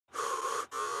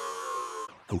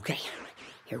Okay,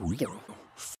 here we go.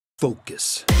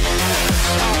 Focus.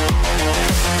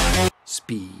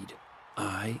 Speed.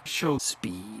 I show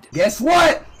speed. Guess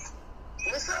what?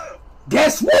 What's up?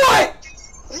 Guess what?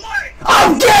 What?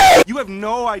 I'm gay! You have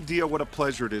no idea what a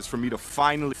pleasure it is for me to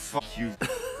finally fuck you.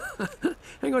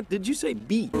 Hang on, did you say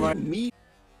beat? Me?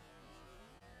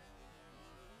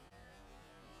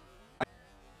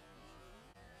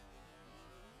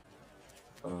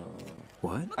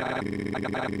 What?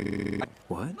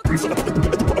 What?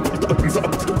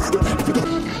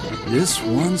 This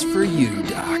one's for you,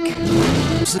 Doc.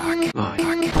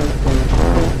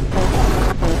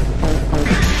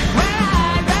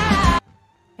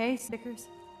 Hey, stickers.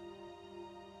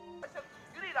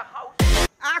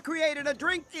 I created a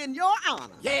drink in your honor.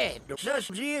 Yeah,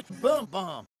 just it, bum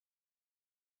bum.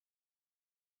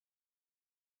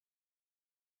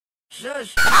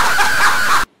 Just.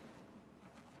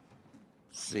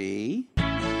 See?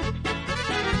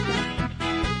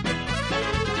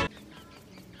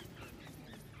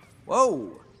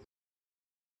 Whoa.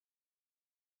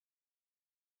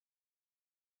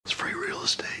 It's free real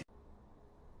estate.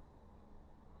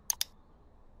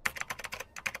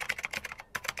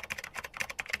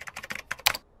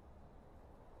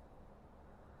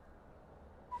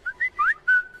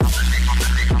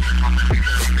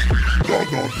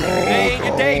 Hey,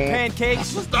 good day, pancakes.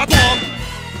 Stop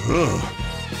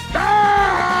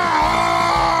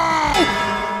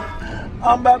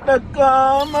I'm about to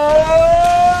come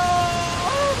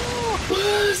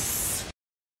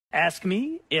Ask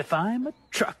me if I'm a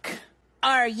truck.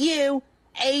 Are you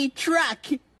a truck?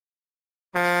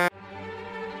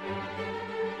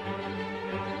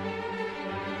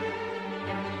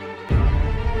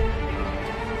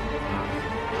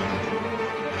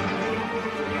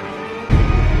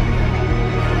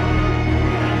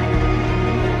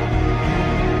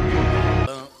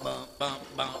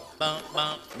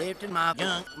 Lifting my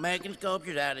junk, making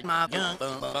sculptures out of my junk.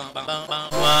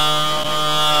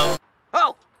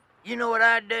 Oh, you know what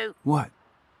I'd do? What?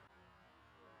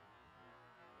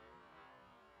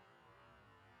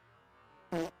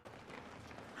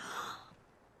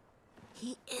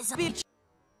 He is a bitch.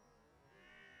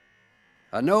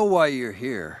 I know why you're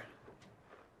here.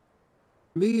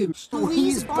 Me and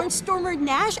Louise Barnstormer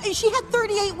Nash, and she had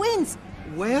 38 wins.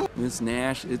 Well, Miss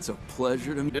Nash, it's a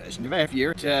pleasure to meet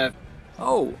you're tough.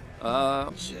 Oh,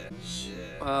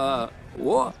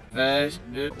 what?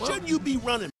 Shouldn't you be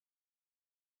running?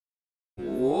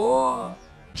 What?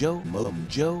 Joe.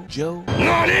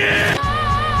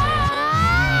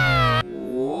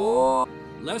 What?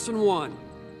 Lesson 1.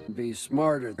 Be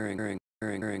smarter. Do.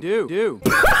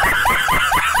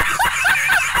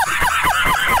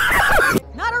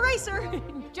 Not a racer,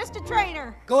 just a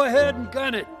trainer. Go ahead and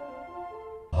gun it.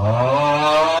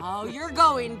 Oh, you're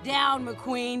going down,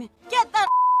 McQueen. Get that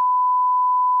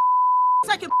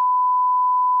second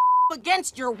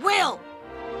against your will.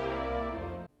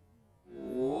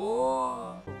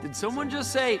 Whoa. Did someone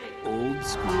just say old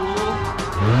school?